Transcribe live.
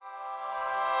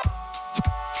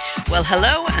Well,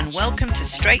 hello and welcome to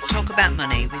Straight Talk About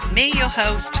Money with me, your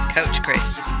host, Coach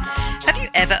Chris. Have you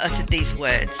ever uttered these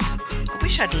words? I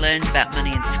wish I'd learned about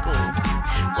money in school.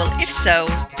 Well, if so,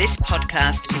 this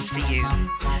podcast is for you.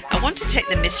 I want to take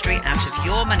the mystery out of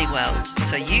your money world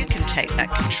so you can take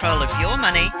back control of your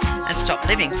money and stop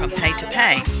living from pay to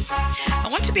pay. I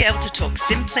want to be able to talk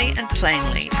simply and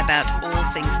plainly about all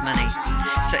things money.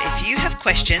 So if you have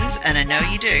questions, and I know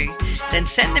you do, then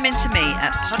send them in to me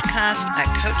at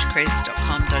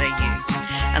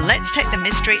podcast@coachchris.com.au. And let's take the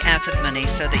mystery out of money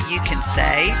so that you can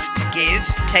save, give,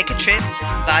 take a trip,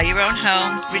 buy your own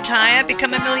home, retire,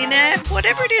 become a millionaire,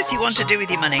 whatever it is you want to do with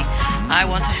your money. I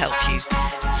want to help you.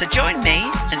 So join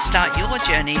me and start your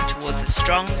journey towards a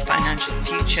strong financial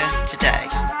future today.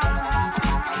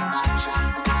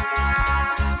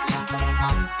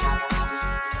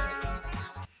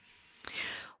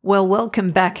 Well,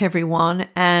 welcome back everyone,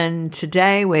 and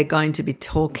today we're going to be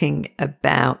talking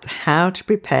about how to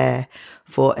prepare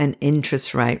for an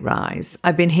interest rate rise.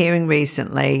 I've been hearing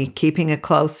recently, keeping a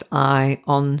close eye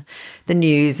on the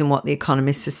news and what the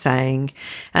economists are saying,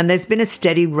 and there's been a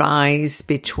steady rise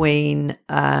between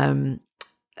combined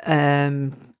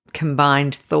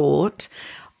thought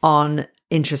on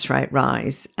interest rate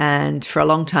rise. And for a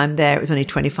long time there, it was only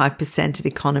 25% of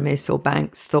economists or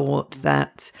banks thought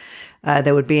that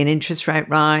there would be an interest rate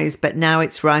rise, but now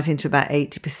it's rising to about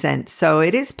 80%. So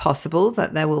it is possible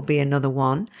that there will be another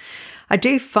one. I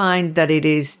do find that it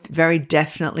is very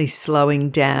definitely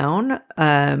slowing down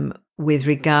with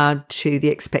regard to the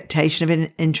expectation of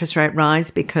an interest rate rise,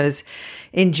 because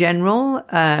in general,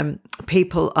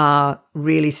 people are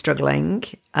really struggling,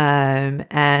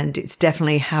 and it's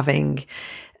definitely having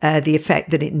the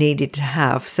effect that it needed to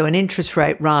have. So an interest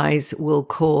rate rise will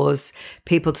cause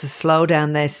people to slow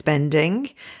down their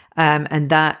spending, and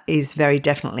that is very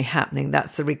definitely happening.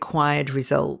 That's the required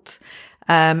result,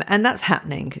 and that's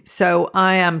happening. So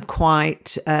I am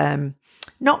quite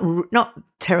not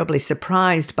terribly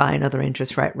surprised by another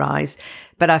interest rate rise,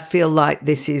 but I feel like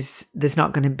there's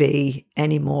not going to be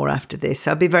any more after this.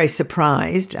 I'd be very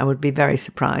surprised. I would be very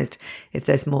surprised if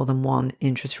there's more than one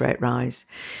interest rate rise.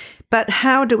 But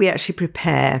how do we actually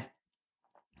prepare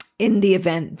in the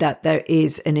event that there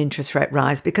is an interest rate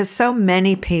rise? Because so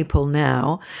many people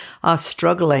now are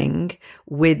struggling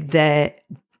with their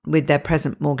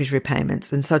present mortgage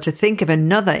repayments. And so to think of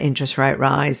another interest rate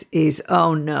rise is,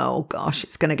 oh no, gosh,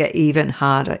 it's going to get even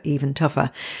harder, even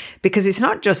tougher. Because it's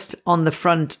not just on the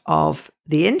front of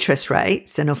the interest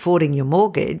rates and affording your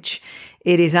mortgage,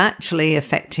 it is actually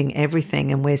affecting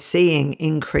everything. And we're seeing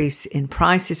increase in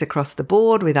prices across the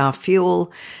board with our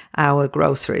fuel, our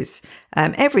groceries.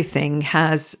 Everything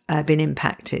has been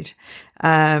impacted.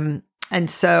 And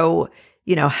so,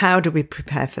 how do we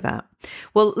prepare for that?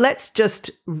 Well, let's just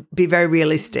be very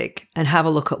realistic and have a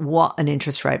look at what an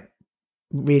interest rate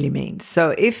really means.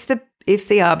 So if the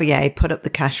RBA put up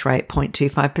the cash rate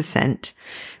 0.25%,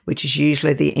 which is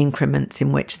usually the increments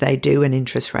in which they do an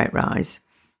interest rate rise,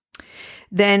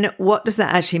 then what does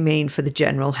that actually mean for the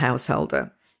general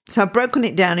householder? So I've broken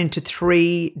it down into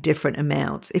three different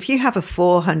amounts. If you have a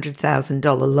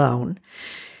 $400,000 loan,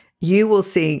 you will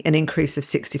see an increase of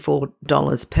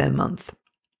 $64 per month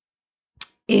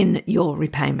in your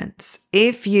repayments.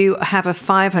 If you have a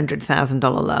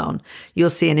 $500,000 loan, you'll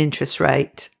see an interest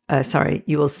rate,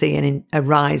 you will see a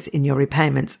rise in your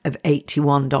repayments of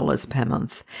 $81 per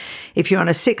month. If you're on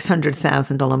a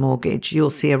 $600,000 mortgage, you'll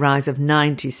see a rise of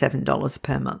 $97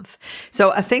 per month.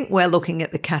 So I think we're looking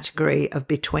at the category of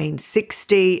between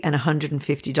 $60 and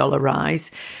 $150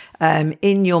 rise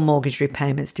in your mortgage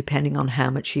repayments, depending on how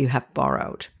much you have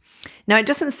borrowed. Now, it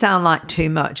doesn't sound like too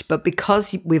much, but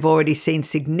because we've already seen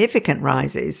significant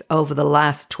rises over the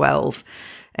last 12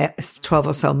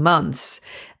 or so months,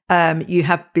 you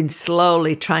have been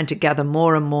slowly trying to gather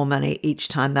more and more money each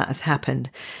time that has happened.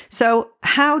 So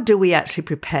how do we actually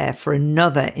prepare for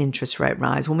another interest rate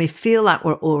rise when we feel like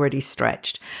we're already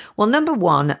stretched? Well, number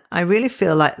one, I really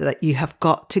feel like that you have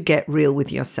got to get real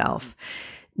with yourself.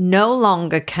 No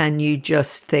longer can you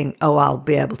just think, oh, I'll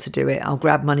be able to do it. I'll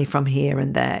grab money from here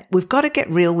and there. We've got to get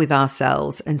real with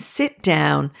ourselves and sit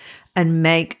down and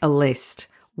make a list.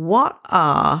 What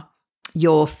are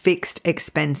your fixed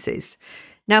expenses?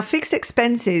 Now, fixed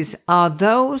expenses are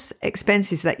those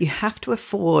expenses that you have to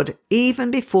afford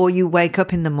even before you wake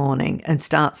up in the morning and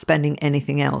start spending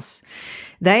anything else.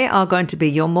 They are going to be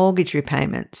your mortgage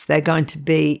repayments. They're going to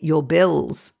be your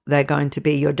bills. They're going to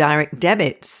be your direct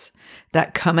debits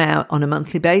that come out on a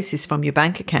monthly basis from your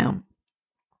bank account.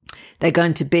 They're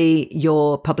going to be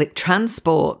your public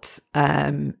transport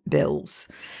bills.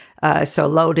 So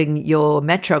loading your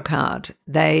Metro card,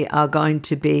 they are going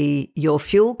to be your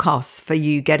fuel costs for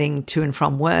you getting to and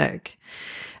from work.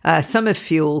 Some of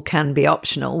fuel can be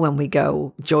optional when we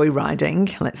go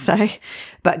joyriding, let's say,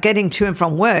 but getting to and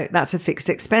from work, that's a fixed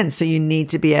expense. So you need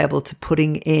to be able to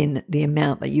putting in the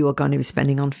amount that you are going to be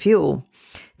spending on fuel.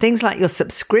 Things like your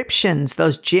subscriptions,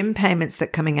 those gym payments that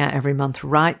are coming out every month,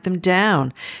 write them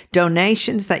down.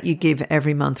 Donations that you give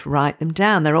every month, write them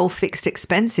down. They're all fixed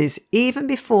expenses. Even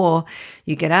before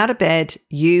you get out of bed,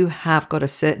 you have got a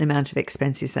certain amount of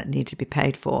expenses that need to be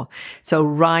paid for. So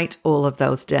write all of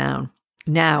those down.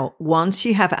 Now, once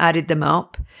you have added them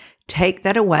up, take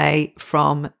that away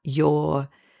from your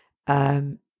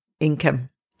income.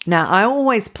 Now, I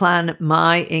always plan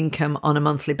my income on a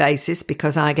monthly basis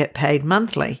because I get paid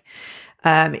monthly.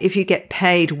 If you get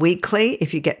paid weekly,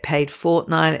 if you get paid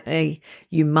fortnightly,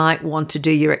 you might want to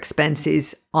do your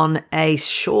expenses on a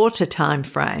shorter time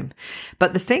frame.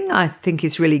 But the thing I think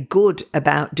is really good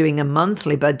about doing a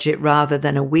monthly budget rather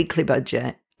than a weekly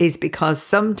budget is because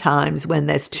sometimes when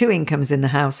there's two incomes in the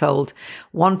household,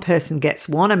 one person gets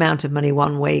one amount of money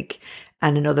one week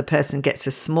and another person gets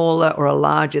a smaller or a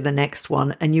larger the next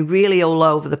one, and you're really all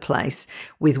over the place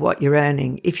with what you're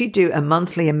earning. If you do a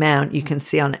monthly amount, you can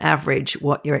see on average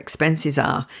what your expenses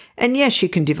are. And yes, you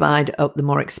can divide up the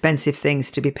more expensive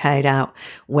things to be paid out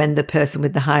when the person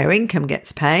with the higher income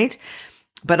gets paid.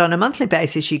 But on a monthly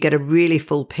basis, you get a really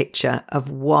full picture of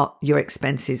what your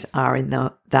expenses are in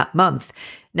that month.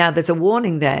 Now, there's a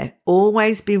warning there.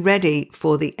 Always be ready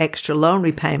for the extra loan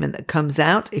repayment that comes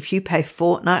out. If you pay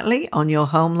fortnightly on your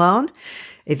home loan,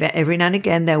 if every now and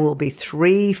again, there will be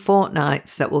 3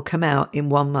 fortnights that will come out in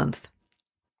 1 month.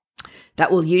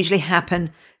 That will usually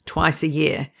happen twice a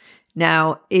year.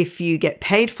 Now, if you get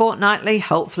paid fortnightly,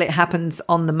 hopefully it happens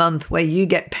on the month where you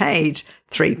get paid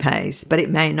 3 pays, but it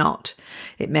may not.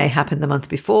 It may happen the month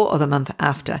before or the month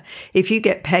after. If you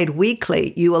get paid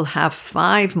weekly, you will have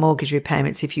 5 mortgage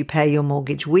repayments if you pay your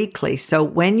mortgage weekly. So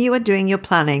when you are doing your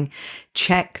planning,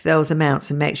 check those amounts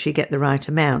and make sure you get the right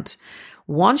amount.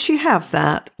 Once you have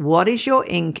that, what is your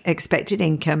expected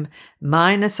income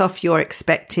minus off your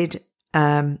expected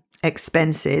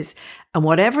expenses, and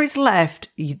whatever is left,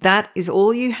 that is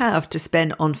all you have to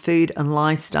spend on food and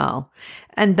lifestyle.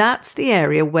 And that's the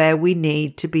area where we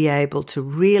need to be able to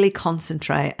really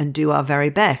concentrate and do our very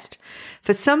best.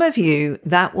 For some of you,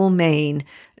 that will mean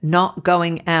not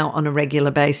going out on a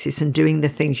regular basis and doing the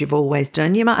things you've always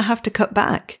done. You might have to cut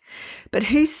back. But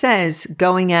who says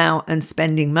going out and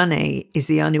spending money is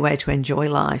the only way to enjoy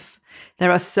life?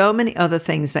 There are so many other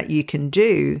things that you can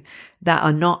do that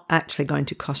are not actually going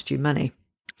to cost you money.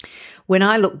 When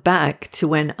I look back to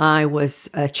when I was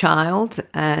a child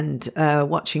and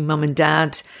watching mum and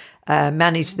dad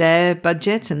manage their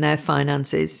budget and their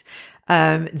finances,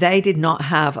 they did not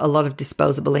have a lot of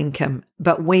disposable income,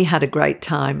 but we had a great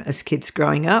time as kids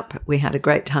growing up. We had a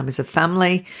great time as a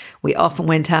family. We often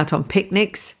went out on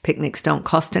picnics. Picnics don't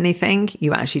cost anything.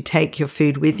 You actually take your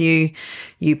food with you.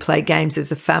 You play games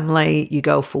as a family. You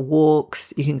go for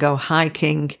walks. You can go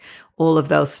hiking. All of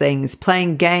those things.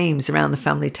 Playing games around the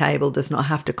family table does not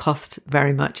have to cost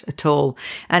very much at all.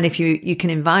 And if you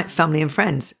can invite family and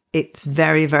friends, it's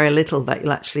very, very little that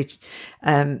you'll actually,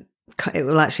 it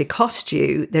will actually cost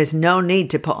you. There's no need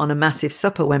to put on a massive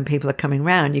supper when people are coming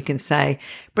round. You can say,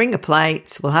 bring a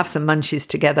plate, we'll have some munchies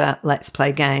together, let's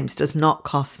play games. Does not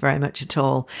cost very much at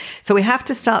all. So we have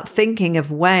to start thinking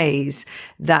of ways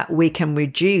that we can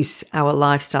reduce our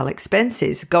lifestyle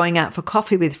expenses. Going out for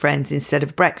coffee with friends instead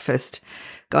of breakfast,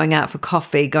 going out for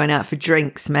coffee, going out for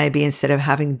drinks maybe instead of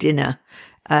having dinner.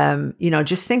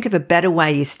 Just think of a better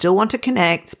way. You still want to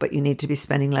connect, but you need to be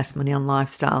spending less money on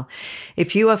lifestyle.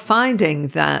 If you are finding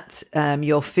that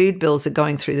your food bills are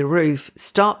going through the roof,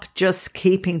 stop just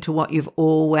keeping to what you've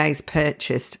always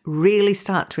purchased. Really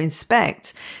start to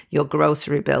inspect your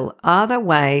grocery bill. Are there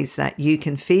ways that you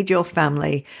can feed your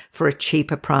family for a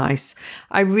cheaper price?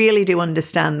 I really do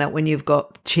understand that when you've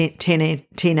got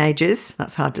teenagers,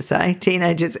 that's hard to say,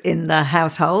 teenagers in the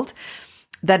household,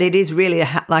 that it is really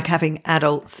like having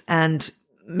adults and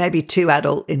maybe 2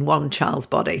 adults in one child's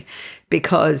body,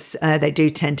 because they do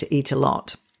tend to eat a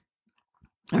lot.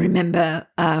 I remember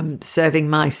serving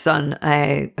my son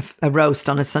a roast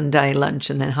on a Sunday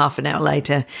lunch, and then half an hour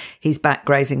later, he's back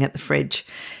grazing at the fridge.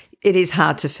 It is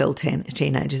hard to fill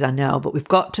teenagers, I know, but we've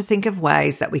got to think of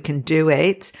ways that we can do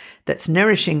it that's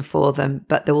nourishing for them,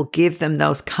 but that will give them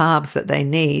those carbs that they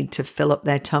need to fill up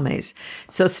their tummies.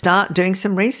 So start doing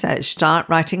some research, start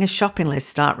writing a shopping list,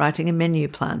 start writing a menu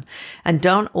plan, and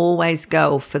don't always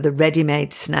go for the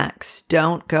ready-made snacks.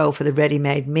 Don't go for the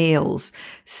ready-made meals.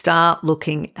 Start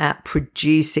looking at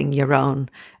producing your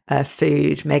own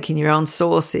food, making your own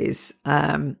sauces,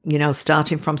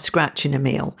 starting from scratch in a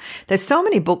meal. There's so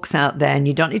many books out there, and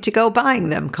you don't need to go buying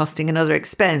them, costing another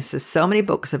expense. There's so many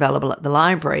books available at the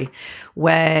library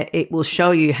where it will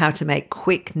show you how to make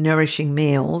quick, nourishing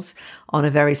meals on a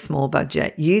very small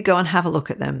budget. You go and have a look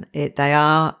at them. They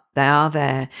are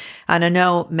there. And I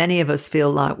know many of us feel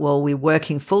like, well, we're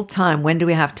working full time. When do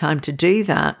we have time to do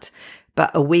that?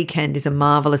 But a weekend is a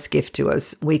marvelous gift to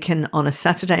us. We can, on a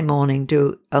Saturday morning,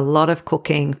 do a lot of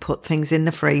cooking, put things in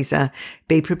the freezer,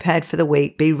 be prepared for the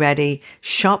week, be ready,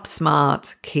 shop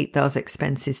smart, keep those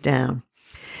expenses down.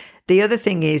 The other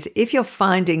thing is, if you're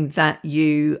finding that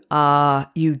you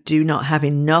do not have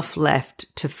enough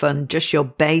left to fund just your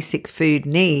basic food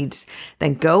needs,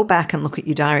 then go back and look at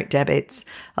your direct debits.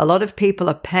 A lot of people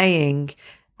are paying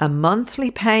a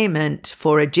monthly payment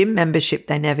for a gym membership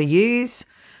they never use.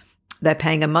 They're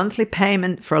paying a monthly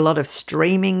payment for a lot of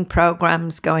streaming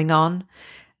programs going on.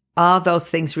 Are those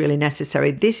things really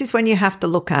necessary? This is when you have to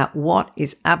look at what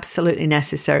is absolutely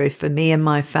necessary for me and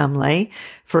my family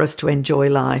for us to enjoy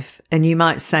life. And you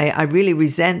might say, I really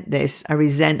resent this. I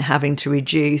resent having to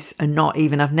reduce and not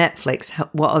even have Netflix.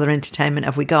 What other entertainment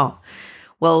have we got?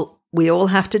 Well, we all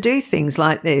have to do things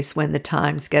like this when the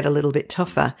times get a little bit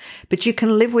tougher, but you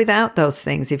can live without those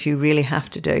things if you really have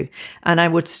to do. And I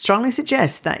would strongly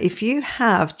suggest that if you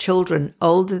have children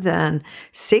older than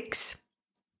 6,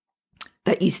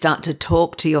 that you start to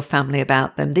talk to your family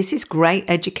about them. This is great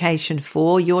education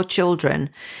for your children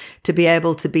to be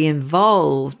able to be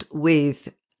involved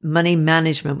with money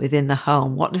management within the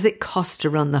home. What does it cost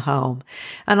to run the home?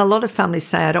 And a lot of families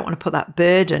say, I don't want to put that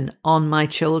burden on my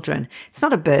children. It's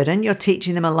not a burden. You're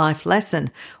teaching them a life lesson.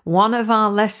 One of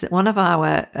our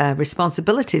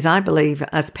responsibilities, I believe,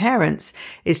 as parents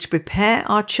is to prepare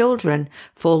our children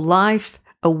for life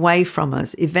away from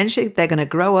us. Eventually, they're going to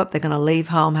grow up, they're going to leave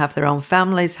home, have their own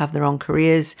families, have their own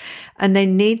careers, and they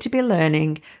need to be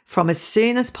learning from as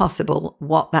soon as possible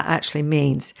what that actually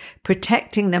means.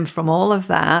 Protecting them from all of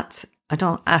that. I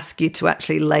don't ask you to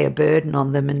actually lay a burden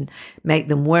on them and make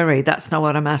them worry. That's not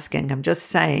what I'm asking. I'm just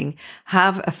saying,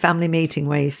 have a family meeting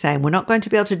where you're saying, we're not going to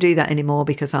be able to do that anymore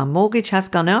because our mortgage has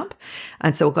gone up.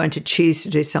 And so we're going to choose to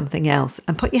do something else,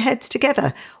 and put your heads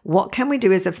together. What can we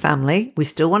do as a family? We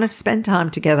still want to spend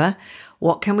time together.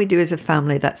 What can we do as a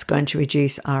family that's going to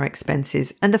reduce our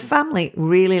expenses? And the family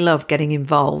really love getting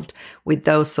involved with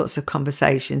those sorts of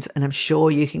conversations. And I'm sure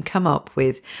you can come up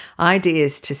with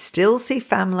ideas to still see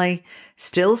family,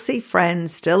 still see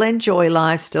friends, still enjoy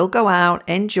life, still go out,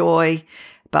 enjoy,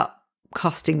 but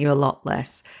costing you a lot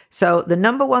less. So the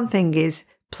number one thing is,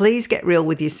 please get real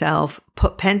with yourself,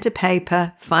 put pen to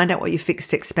paper, find out what your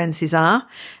fixed expenses are.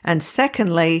 And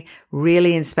secondly,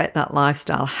 really inspect that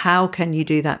lifestyle. How can you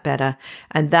do that better?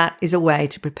 And that is a way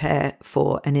to prepare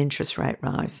for an interest rate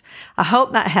rise. I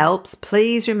hope that helps.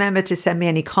 Please remember to send me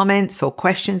any comments or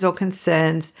questions or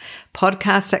concerns,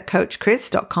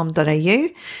 podcast@coachchris.com.au,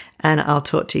 and I'll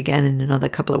talk to you again in another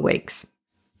couple of weeks.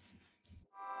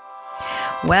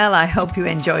 Well, I hope you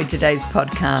enjoyed today's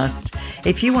podcast.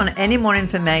 If you want any more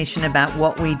information about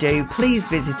what we do, please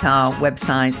visit our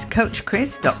website,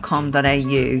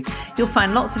 coachchris.com.au. You'll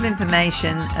find lots of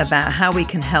information about how we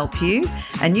can help you,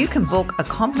 and you can book a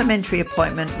complimentary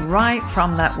appointment right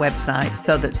from that website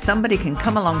so that somebody can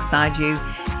come alongside you,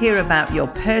 hear about your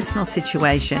personal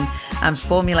situation, and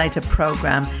formulate a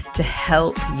program to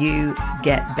help you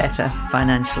get better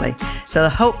financially. So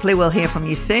hopefully we'll hear from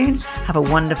you soon. Have a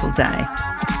wonderful day.